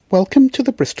Welcome to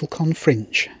the BristolCon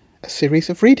Fringe, a series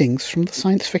of readings from the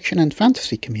science fiction and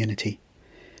fantasy community.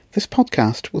 This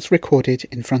podcast was recorded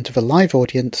in front of a live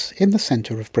audience in the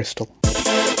centre of Bristol.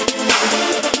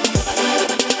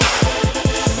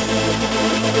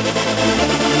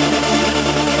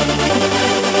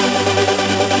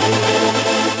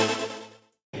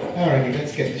 Alrighty,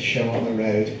 let's get the show on the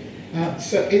road.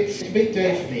 So it's a big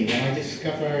day for me when I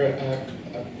discover a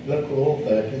local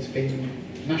author who's been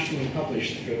nationally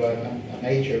published through a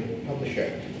major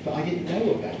publisher that I didn't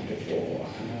know about before.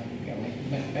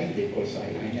 Mainly, of course, I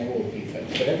know all of you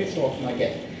folks, but every so often I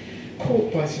get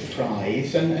caught by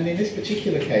surprise. And in this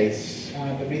particular case,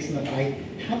 the reason that I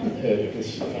hadn't heard of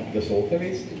this fabulous author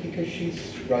is because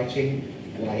she's writing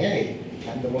YA.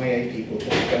 And the YA people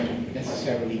don't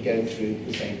necessarily go through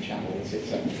the same channels.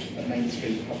 It's a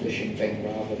mainstream publishing thing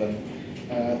rather than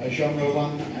a genre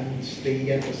one, and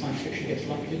the science fiction gets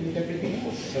lumped in with everything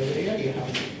else. So yeah, you have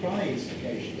a surprise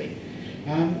occasionally.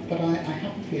 But I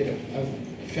happened to be at a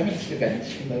feminist event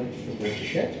in the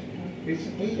Watershed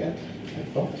recently, and I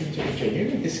bumped into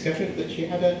Virginia and discovered that she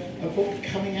had a book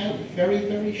coming out very,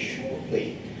 very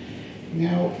shortly.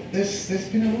 Now, there's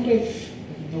been a lot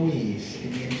of noise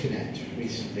in the internet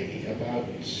recently about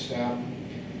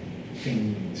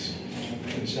things.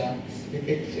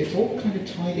 It's all kind of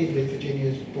tied in with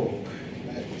Virginia's book.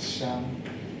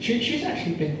 She's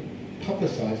actually been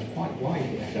publicised quite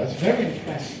widely. I was very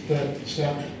impressed that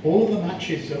all of the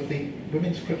matches of the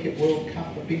Women's Cricket World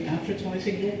Cup have been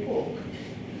advertising your book.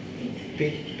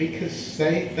 Because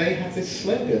they have this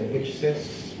slogan which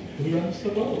says, "Who runs the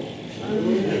world?"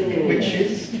 Which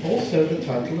is also the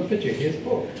title of Virginia's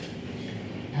book.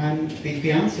 And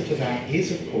the answer to that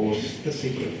is, of course, the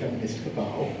secret feminist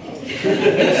cabal.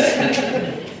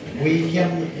 We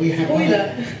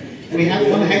had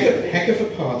one heck of a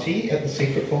party at the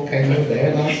secret volcano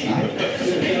there last night.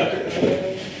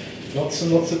 Lots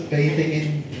and lots of bathing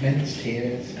in men's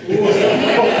tears.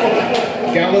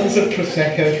 Gallons of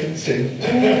Prosecco consumed.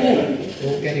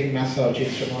 All getting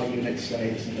massages from our unit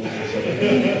slaves and all that sort of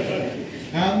thing.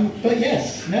 But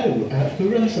yes, Who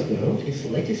Runs the World is the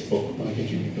latest book by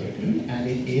Virginia Burton, and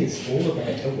it is all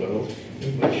about a world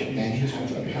in which men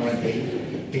have apparently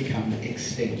become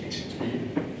extinct.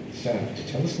 So, to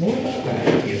tell us more about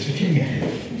that, here's Virginia.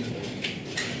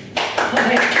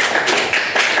 Hi.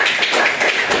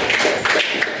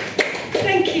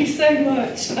 Thank you so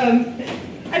much.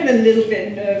 I'm a little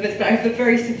bit nervous, but I have a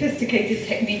very sophisticated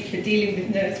technique for dealing with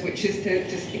nerves, which is to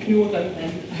just ignore them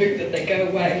and hope that they go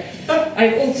away.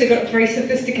 I've also got a very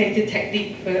sophisticated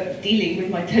technique for dealing with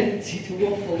my tendency to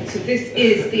waffle. So this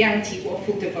is the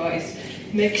anti-waffle device.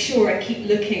 Make sure I keep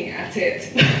looking at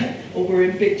it, or we're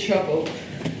in big trouble.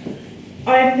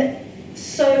 I'm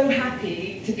so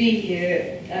happy to be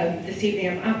here this evening.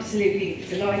 I'm absolutely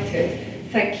delighted.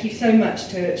 Thank you so much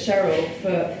to Cheryl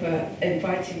for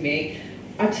inviting me.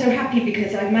 I'm so happy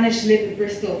because I've managed to live in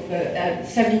Bristol for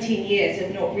 17 years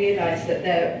and not realised that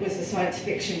there was a science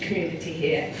fiction community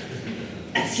here.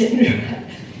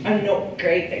 I'm not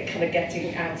great at kind of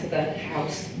getting out of the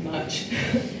house much.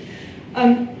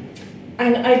 And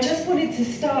I just wanted to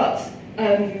start.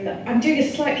 I'm doing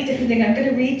a slightly different thing. I'm going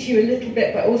to read to you a little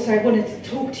bit, but also I wanted to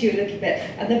talk to you a little bit.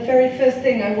 And the very first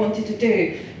thing I wanted to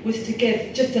do was to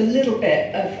give just a little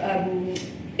bit of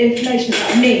information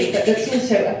about me, but that's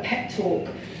also a pep talk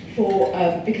for,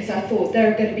 because I thought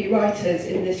there are going to be writers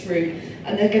in this room,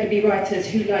 and they're going to be writers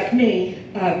who, like me,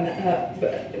 up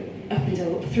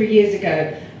until 3 years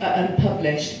ago, are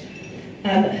unpublished.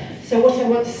 So what I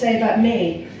want to say about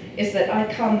me is that I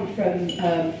come from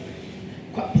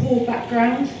quite poor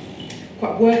background,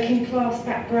 quite working class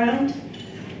background.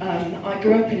 I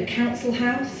grew up in a council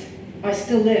house. I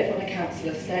still live on a council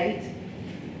estate.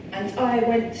 And I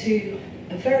went to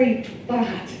a very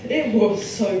bad, it was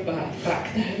so bad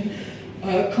back then,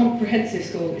 comprehensive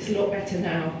school. It's a lot better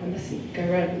now. I mustn't go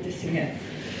around dissing it.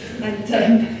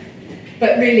 And,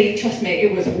 but really, trust me,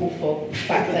 it was awful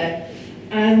back then.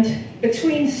 And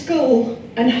between school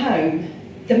and home,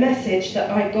 the message that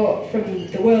I got from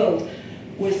the world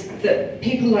was that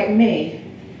people like me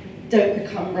don't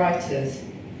become writers.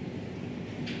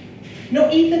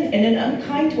 Not even in an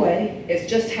unkind way, it's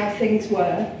just how things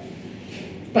were.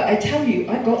 But I tell you,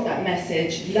 I got that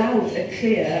message loud and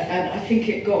clear, and I think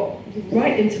it got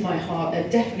right into my heart and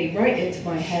definitely right into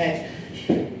my head.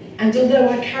 And although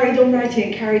I carried on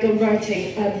writing, I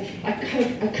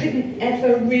couldn't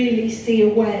ever really see a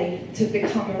way to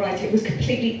become a writer. It was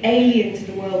completely alien to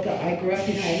the world that I grew up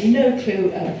in. I had no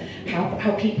clue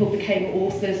how people became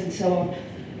authors and so on.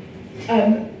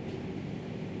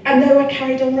 And though I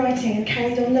carried on writing and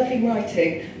carried on loving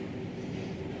writing,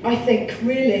 I think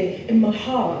really in my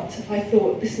heart, I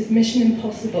thought this is mission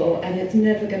impossible and it's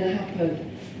never going to happen.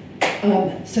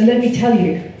 So let me tell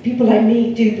you, people like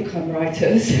me do become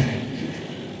writers.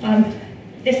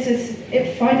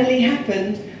 It finally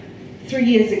happened 3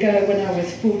 years ago when I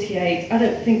was 48. I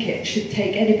don't think it should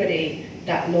take anybody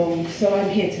that long, so I'm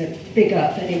here to big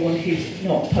up anyone who's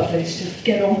not published. Just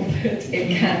get on with it, it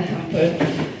can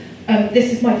happen.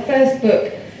 This is my first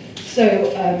book,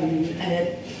 so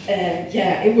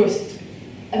it was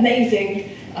amazing.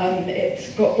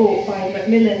 It got bought by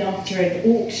Macmillan after an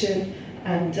auction,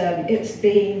 and it's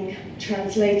being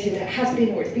translated,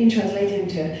 it's been translated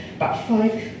into about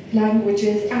 5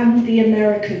 languages, and the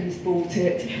Americans bought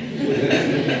it.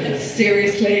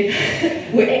 Seriously,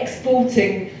 we're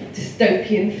exporting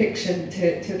dystopian fiction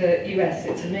to the US,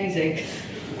 it's amazing.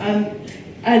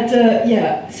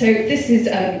 So this is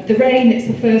The Rain, it's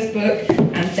the first book,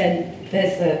 and then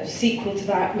there's a sequel to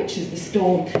that, which is The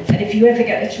Storm. And if you ever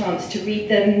get a chance to read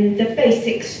them, the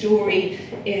basic story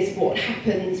is what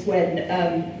happens when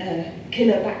a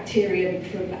killer bacterium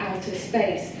from outer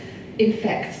space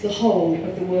infects the whole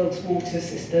of the world's water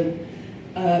system.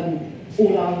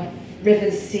 All our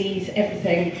rivers, seas,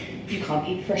 everything. You can't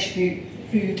eat fresh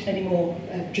food anymore.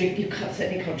 You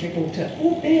certainly can't drink water.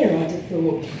 Or beer, I'd have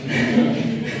thought.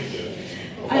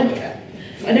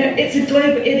 I know it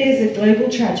is a global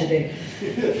tragedy.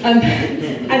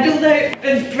 And although,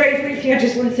 very briefly, I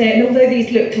just want to say, and although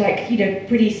these look like,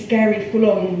 pretty scary,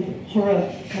 full-on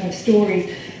horror kind of stories,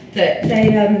 that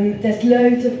there's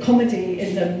loads of comedy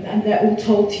in them, and they're all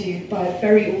told to you by a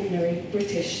very ordinary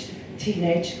British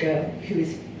teenage girl who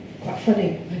is quite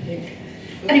funny, I think.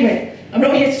 Anyway, I'm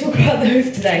not here to talk about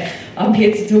those today. I'm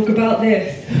here to talk about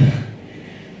this.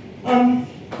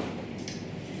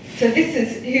 So this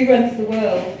is Who Runs the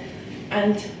World,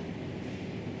 and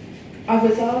I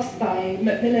was asked by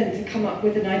Macmillan to come up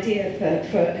with an idea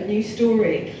for a new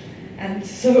story, and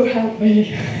so help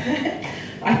me.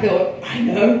 I thought, I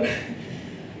know.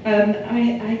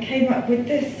 I came up with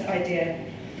this idea.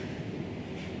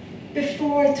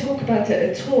 Before I talk about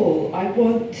it at all, I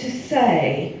want to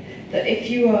say that if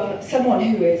you are someone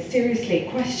who is seriously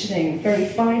questioning very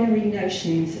binary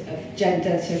notions of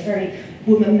gender, so very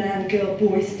woman, man, girl,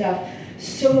 boy stuff,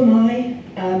 so am I,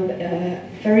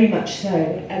 very much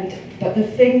so. But the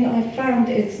thing I found,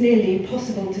 it's nearly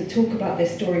impossible to talk about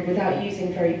this story without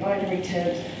using very binary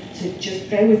terms, so just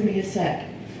bear with me a sec.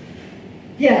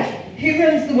 Yeah, who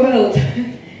runs the world?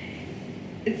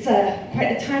 It's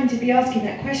quite a time to be asking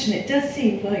that question. It does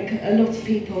seem like a lot of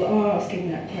people are asking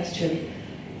that question.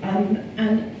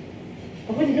 And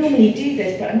I wouldn't normally do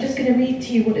this, but I'm just going to read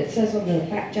to you what it says on the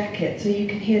back jacket so you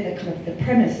can hear the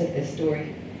premise of this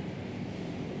story.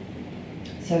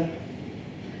 So,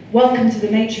 welcome to the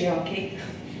matriarchy.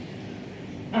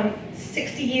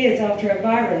 60 years after a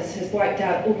virus has wiped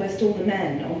out almost all the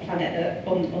men on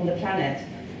the planet,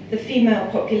 the female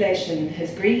population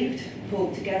has grieved,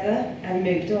 pulled together, and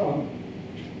moved on.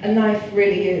 And life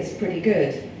really is pretty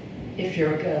good if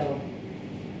you're a girl.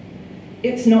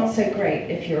 It's not so great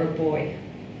if you're a boy,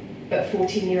 but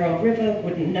 14-year-old River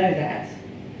wouldn't know that.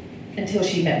 Until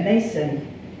she met Mason,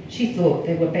 she thought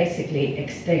they were basically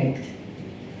extinct.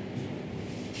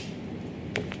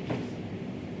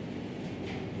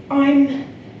 I'm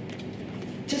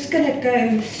just going to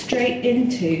go straight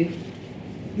into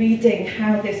reading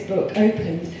how this book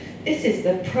opens. This is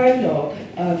the prologue,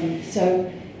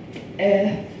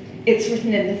 it's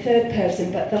written in the third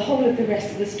person, but the whole of the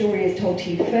rest of the story is told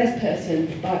to you first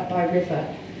person by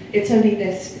River. It's only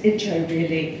this intro,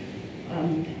 really,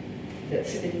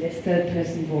 that's in this third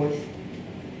person voice.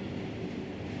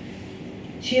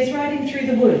 She is riding through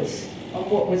the woods on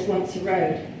what was once a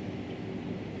road.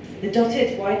 The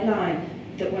dotted white line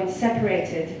that once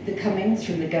separated the comings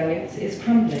from the goings is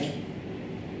crumbling.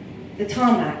 The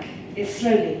tarmac is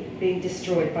slowly being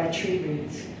destroyed by tree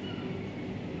roots.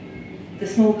 The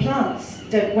small plants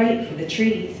don't wait for the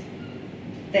trees.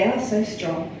 They are so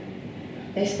strong.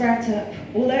 They sprout up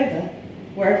all over,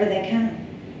 wherever they can.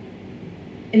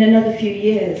 In another few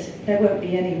years, there won't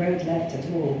be any road left at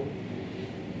all.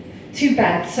 Too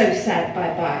bad, so sad,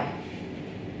 bye-bye.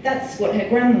 That's what her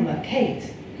grandmama,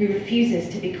 Kate, who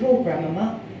refuses to be called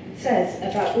grandmama, says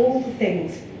about all the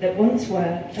things that once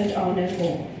were and are no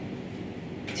more.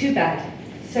 Too bad,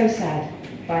 so sad,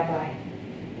 bye-bye.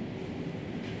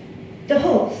 The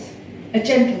horse, a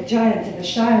gentle giant of a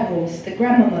shire horse that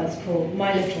grandmamas call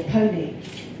My Little Pony,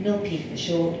 Milky for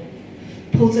short,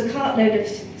 pulls a cartload of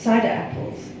cider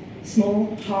apples,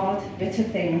 small, hard, bitter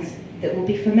things that will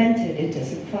be fermented into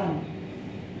some fun.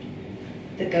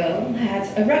 The girl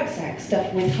has a rucksack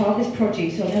stuffed with harvest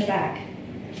produce on her back.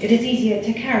 It is easier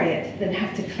to carry it than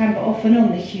have to clamber off and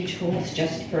on the huge horse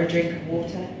just for a drink of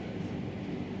water.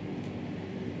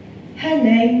 Her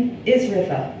name is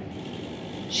River.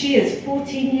 She is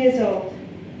 14 years old,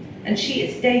 and she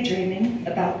is daydreaming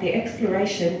about the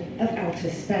exploration of outer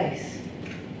space.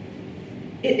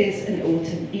 It is an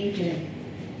autumn evening.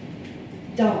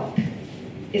 Dark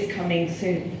is coming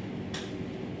soon.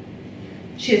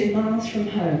 She is miles from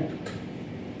home.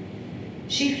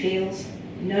 She feels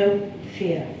no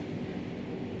fear.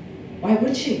 Why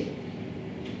would she?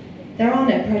 There are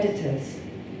no predators,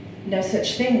 no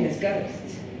such thing as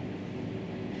ghosts.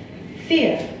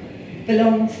 Fear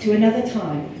belongs to another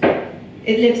time.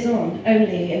 It lives on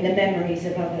only in the memories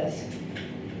of others.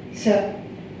 So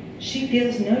she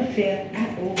feels no fear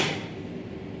at all.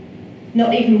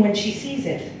 Not even when she sees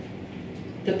it,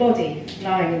 the body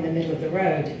lying in the middle of the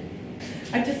road.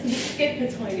 I just skip a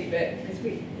tiny bit because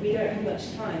we don't have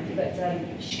much time, but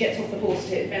she gets off the horse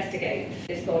to investigate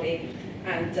this body,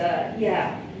 and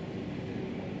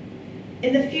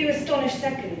in the few astonished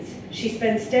seconds she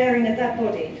spends staring at that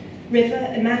body,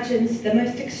 River imagines the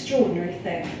most extraordinary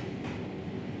thing.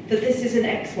 That this is an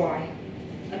XY,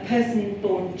 a person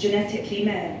born genetically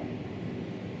male.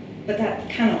 But that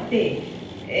cannot be.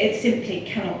 It simply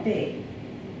cannot be.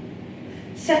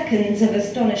 Seconds of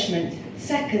astonishment,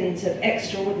 seconds of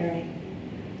extraordinary.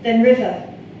 Then River,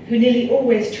 who nearly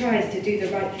always tries to do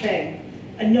the right thing,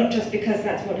 and not just because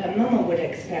that's what her mama would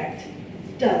expect,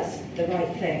 does the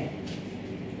right thing.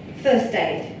 First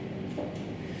aid.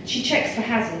 She checks for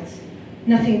hazards.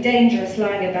 Nothing dangerous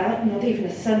lying about, not even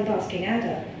a sun-basking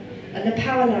adder. And the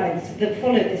power lines that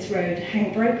follow this road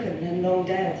hang broken and long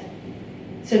dead.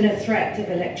 So no threat of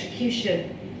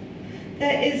electrocution.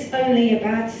 There is only a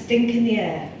bad stink in the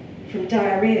air from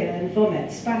diarrhea and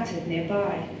vomit spattered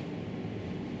nearby.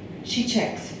 She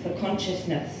checks for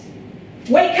consciousness.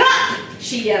 "Wake up!"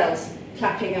 she yells,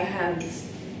 clapping her hands.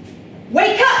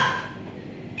 "Wake up!"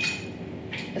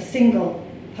 A single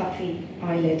puffy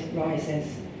eyelid rises.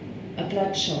 A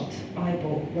bloodshot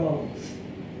eyeball rolls.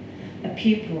 A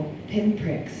pupil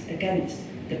pinpricks against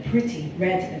the pretty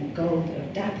red and gold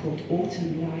of dappled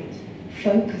autumn light,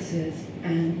 focuses,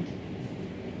 and...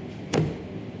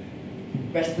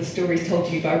 Rest of the story is told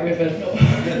to you by River,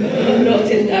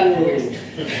 not in that voice.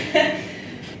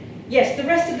 Yes, the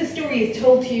rest of the story is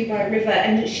told to you by River,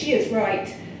 and she is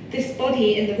right. This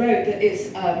body in the road that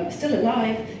is still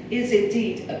alive is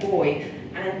indeed a boy,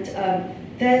 and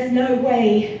there's no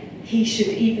way he should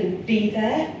even be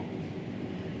there.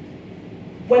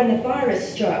 When the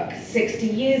virus struck 60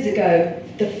 years ago,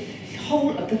 the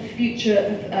whole of the future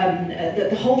of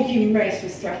the whole human race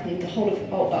was threatened. The whole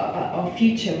of our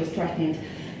future was threatened,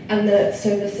 and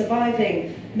so the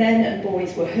surviving men and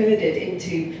boys were herded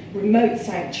into remote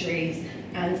sanctuaries,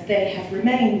 and they have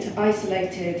remained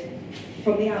isolated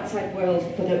from the outside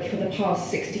world for the past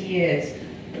 60 years.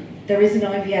 There is an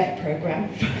IVF program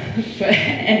for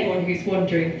anyone who's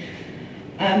wondering.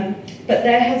 But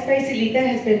there has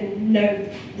been no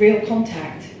real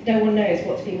contact. No one knows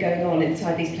what's been going on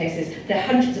inside these places. They're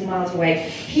hundreds of miles away.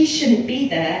 He shouldn't be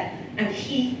there, and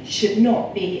he should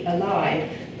not be alive,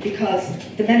 because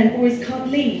the men and boys can't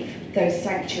leave those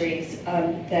sanctuaries.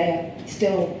 They're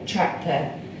still trapped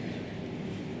there.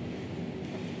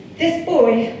 This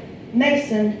boy,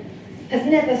 Mason, has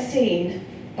never seen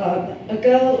a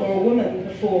girl or a woman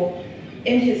before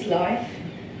in his life.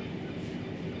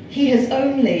 He has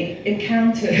only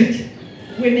encountered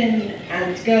women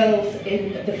and girls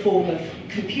in the form of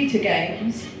computer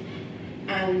games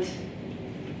and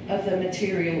other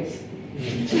materials.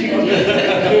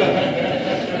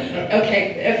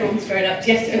 Okay, everyone's grown up.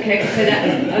 Yes, okay, so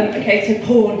that, so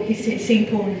porn. He's seen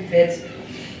porn vids.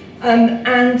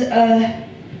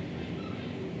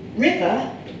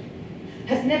 River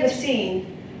has never seen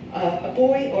a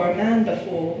boy or a man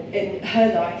before in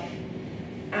her life,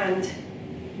 and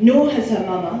nor has her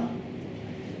mama.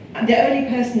 And the only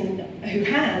person who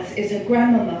has is her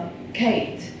grandmama,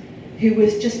 Kate, who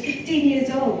was just 15 years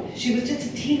old. She was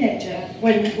just a teenager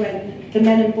when the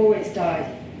men and boys died.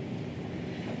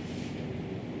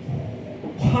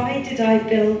 Why did I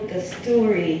build the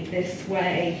story this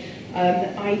way?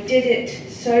 I did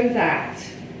it so that...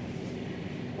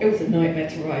 It was a nightmare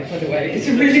to write, by the way. It's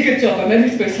a really good job. I'm only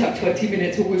supposed to have 20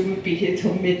 minutes, or we would be here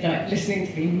till midnight listening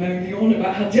to me moaning on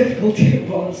about how difficult it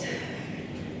was.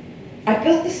 I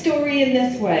built the story in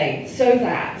this way so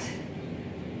that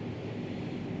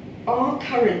our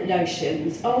current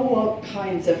notions, what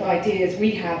kinds of ideas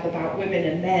we have about women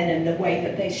and men and the way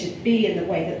that they should be and the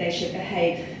way that they should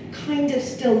behave, kind of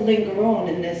still linger on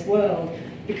in this world,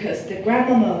 because the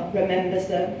grandmama remembers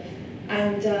them,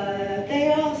 And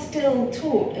they are still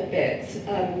taught a bit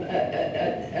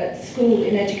at school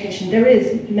in education. There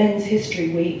is Men's History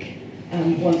Week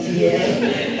once a year.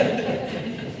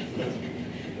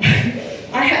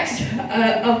 I had to,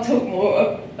 I'll talk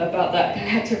more about that. I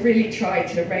had to really try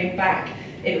to rein back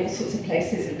in all sorts of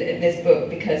places in this book,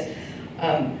 because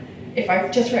if I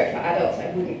just wrote for adults,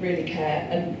 I wouldn't really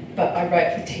care. But I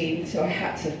write for teens, so I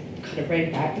had to kind of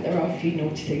rein back. But there are a few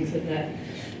naughty things in there.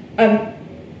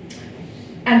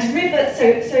 And River,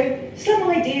 so some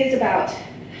ideas about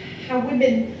how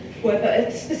women were,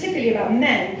 but specifically about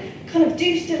men, kind of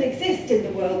do still exist in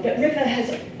the world, but River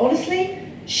has, honestly,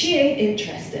 she ain't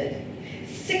interested.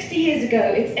 60 years ago,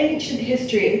 it's ancient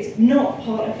history, it's not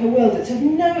part of her world, it's of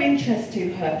no interest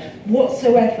to her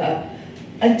whatsoever,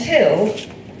 until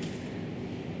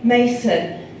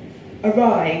Mason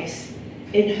arrives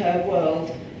in her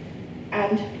world.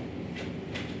 And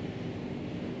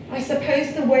I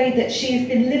suppose the way that she's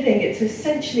been living, it's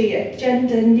essentially a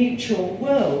gender-neutral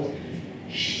world.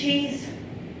 She's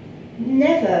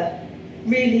never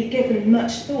really given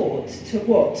much thought to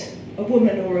what a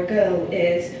woman or a girl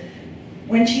is.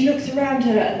 When she looks around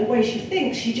her and the way she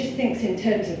thinks, she just thinks in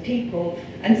terms of people,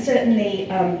 and certainly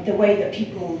the way that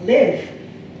people live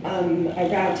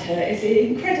around her is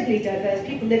incredibly diverse.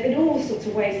 People live in all sorts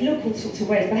of ways, look all sorts of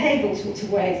ways, behave all sorts of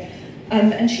ways.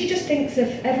 And she just thinks of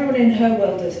everyone in her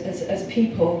world as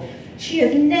people. She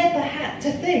has never had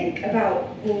to think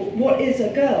about, well, what is a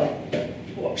girl?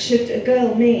 What should a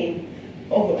girl mean?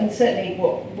 And certainly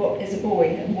what is a boy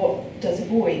and what does a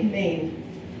boy mean?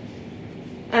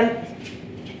 At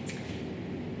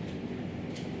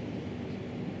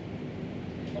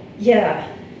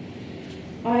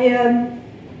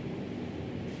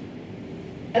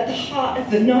the heart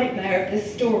of the nightmare of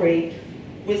this story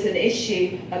was an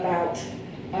issue about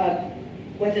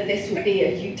whether this would be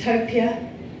a utopia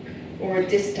or a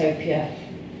dystopia.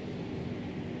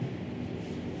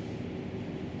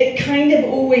 It kind of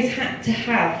always had to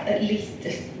have at least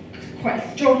quite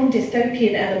a strong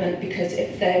dystopian element, because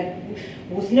if there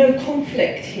was no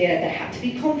conflict here, there had to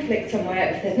be conflict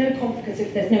somewhere. If there's no conflict, because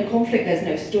if there's no conflict, there's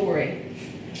no story.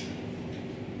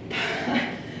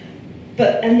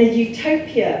 And the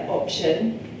utopia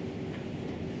option,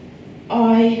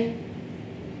 I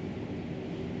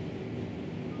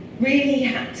really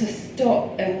had to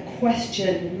stop and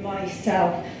question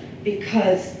myself,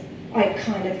 because I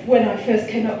kind of, when I first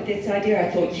came up with this idea,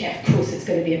 I thought, yeah, of course it's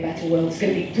going to be a better world, it's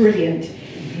going to be brilliant.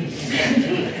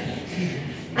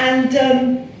 And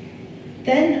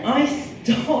then I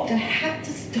had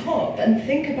to stop and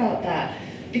think about that,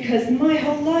 because my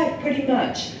whole life, pretty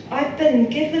much, I've been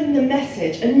given the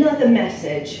message, another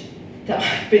message that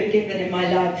I've been given in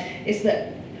my life, is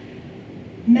that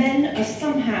men are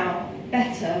somehow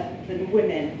better than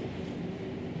women.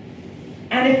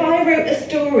 And if I wrote a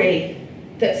story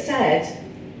that said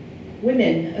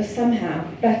women are somehow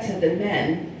better than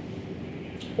men,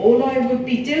 all I would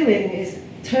be doing is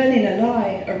turning a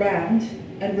lie around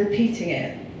and repeating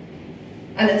it.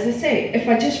 And as I say, if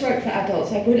I just wrote for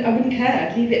adults, I wouldn't care.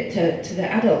 I'd leave it to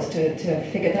the adults to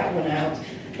figure that one out.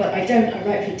 But I don't. I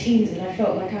write for teens, and I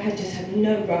felt like I just had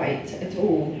no right at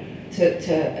all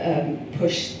to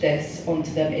push this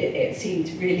onto them. It seemed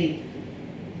really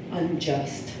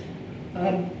unjust.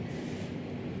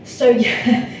 So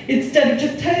yeah, instead of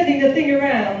just turning the thing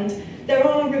around, there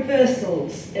are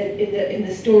reversals in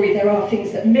the story. There are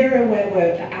things that mirror where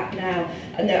we're at now,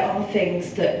 and there are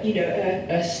things that, you know,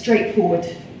 are straightforward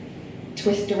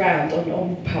twist around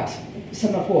on perhaps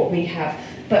some of what we have.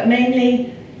 But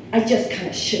mainly, I just kind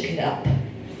of shook it up.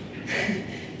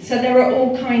 So there are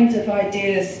all kinds of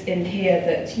ideas in here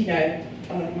that, you know,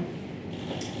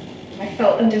 I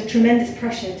felt under tremendous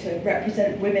pressure to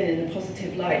represent women in a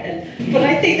positive light, but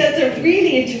I think that's a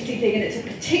really interesting thing, and it's a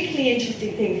particularly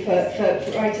interesting thing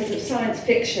for writers of science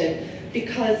fiction,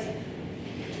 because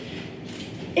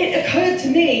it occurred to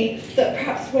me that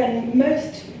perhaps when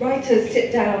most writers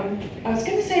sit down, I was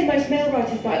going to say most male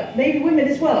writers, but maybe women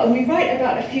as well, and we write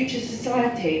about a future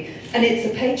society and it's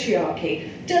a patriarchy,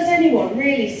 does anyone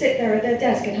really sit there at their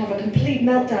desk and have a complete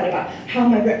meltdown about how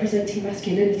am I representing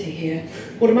masculinity here?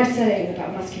 What am I saying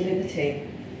about masculinity?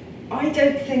 I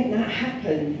don't think that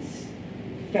happens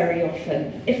very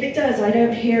often. If it does, I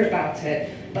don't hear about it,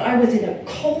 but I was in a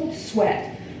cold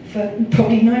sweat for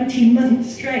probably 19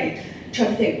 months straight,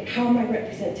 trying to think, how am I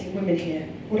representing women here?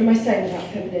 What am I saying about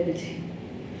femininity?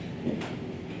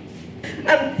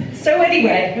 So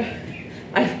anyway,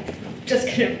 I'm just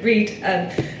going to read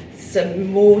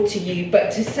some more to you,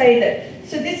 but to say that,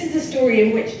 so this is a story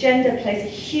in which gender plays a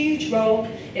huge role.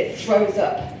 It throws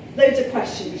up loads of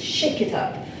questions, shake it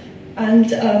up. And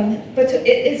but it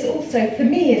is also, for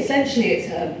me, essentially,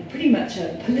 it's pretty much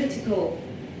a political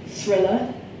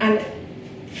thriller. And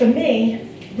for me,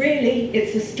 really,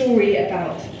 it's a story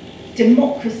about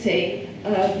democracy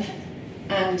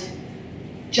and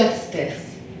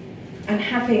justice, and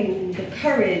having the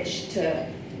courage to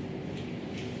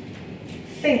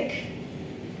think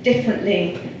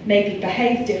differently, maybe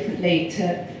behave differently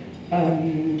to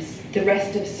the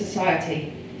rest of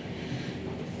society.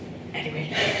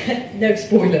 Anyway, no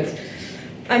spoilers.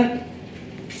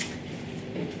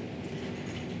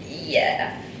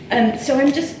 So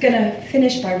I'm just going to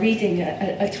finish by reading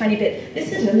a tiny bit.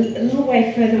 This is a little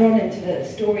way further on into the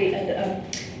story, and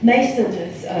Mason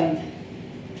has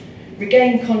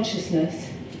regained consciousness,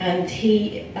 and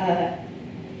he's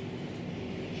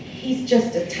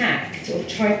just attacked, or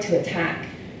tried to attack,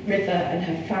 River and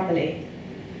her family.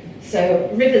 So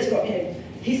River's got him,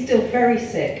 he's still very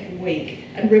sick and weak,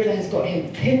 and River has got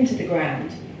him pinned to the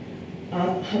ground.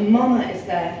 Her mama is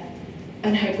there,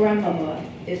 and her grandmama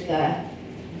is there.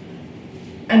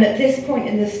 And at this point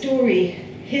in the story,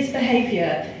 his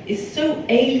behaviour is so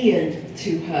alien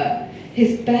to her.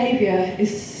 His behaviour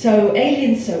is so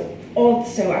alien, so odd,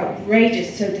 so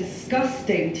outrageous, so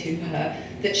disgusting to her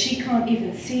that she can't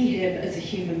even see him as a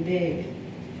human being.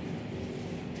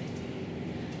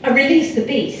 I release the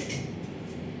beast.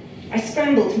 I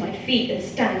scramble to my feet and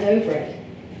stand over it.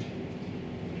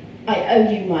 I owe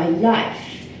you my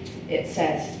life, it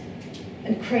says,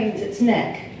 and cranes its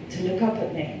neck to look up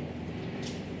at me.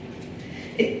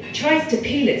 It tries to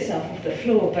peel itself off the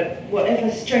floor, but whatever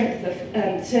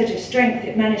surge of strength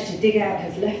it managed to dig out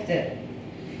has left it.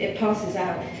 It passes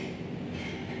out.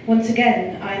 Once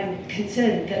again, I'm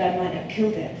concerned that I might have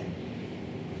killed it.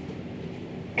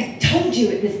 I told you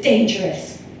it was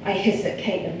dangerous, I hiss at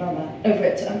Kate and Mama over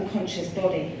its unconscious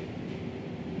body.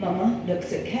 Mama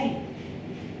looks at Kate.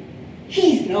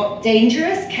 He's not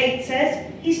dangerous, Kate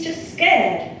says. He's just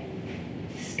scared.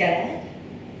 Scared?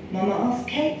 Mama asks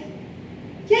Kate.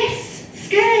 Yes,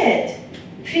 scared.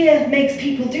 Fear makes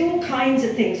people do all kinds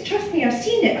of things. Trust me, I've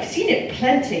seen it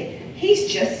plenty.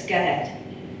 He's just scared.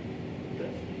 But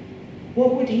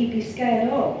what would he be scared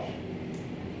of?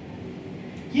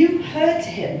 You hurt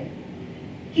him.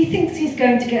 He thinks he's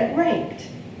going to get raped.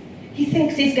 He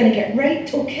thinks he's going to get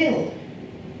raped or killed.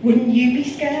 Wouldn't you be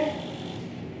scared?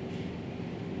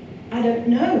 I don't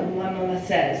know, my mama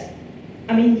says.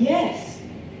 I mean, yes,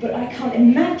 but I can't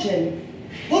imagine.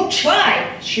 We'll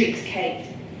try, shrieks Kate.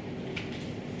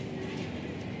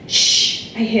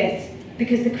 Shh, I hiss,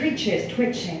 because the creature is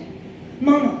twitching.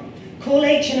 Mama, call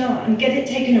H&R and get it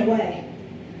taken away.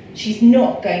 She's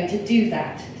not going to do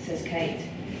that, says Kate.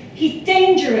 He's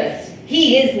dangerous.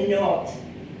 He is not.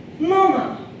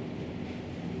 Mama.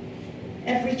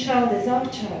 Every child is our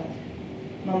child,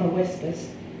 Mama whispers.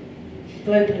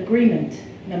 Global agreement,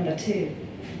 number 2.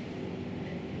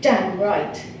 Damn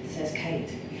right, says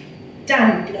Kate.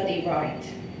 Damn bloody right.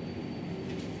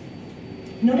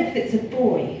 Not if it's a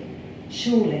boy,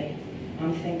 surely,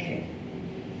 I'm thinking.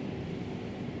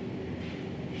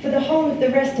 For the whole of the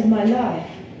rest of my life,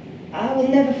 I will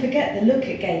never forget the look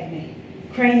it gave me,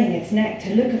 craning its neck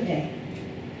to look at me.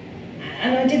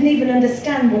 And I didn't even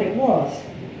understand what it was.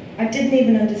 I didn't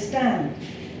even understand.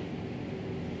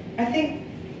 I think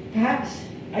perhaps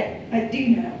I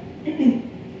do now.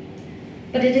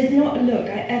 But it is not a look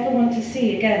I ever want to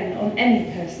see again on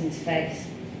any person's face.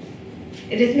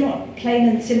 It is not plain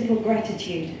and simple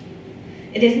gratitude.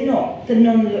 It is not the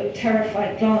non-look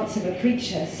terrified glance of a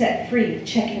creature set free,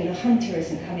 checking the hunter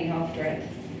isn't coming after it.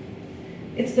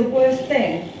 It's the worst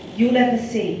thing you'll ever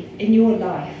see in your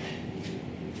life.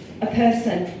 A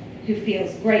person who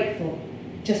feels grateful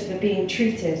just for being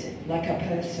treated like a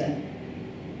person.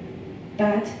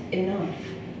 Bad enough.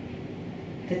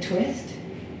 The twist?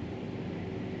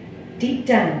 Deep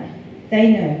down,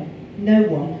 they know no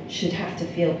one should have to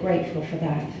feel grateful for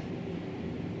that.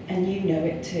 And you know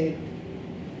it too.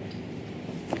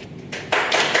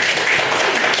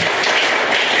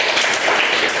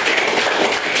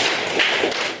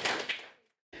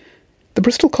 The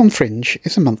BristolCon Fringe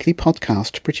is a monthly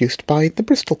podcast produced by the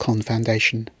BristolCon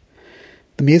Foundation.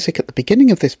 The music at the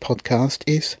beginning of this podcast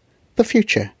is The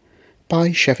Future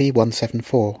by Chevy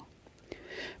 174.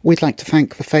 We'd like to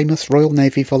thank the famous Royal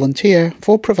Navy volunteer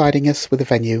for providing us with a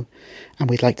venue, and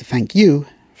we'd like to thank you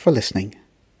for listening.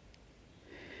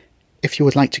 If you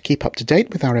would like to keep up to date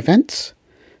with our events,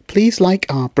 please like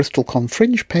our BristolCon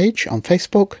Fringe page on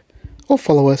Facebook or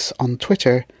follow us on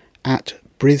Twitter at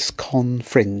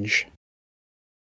BrizConFringe.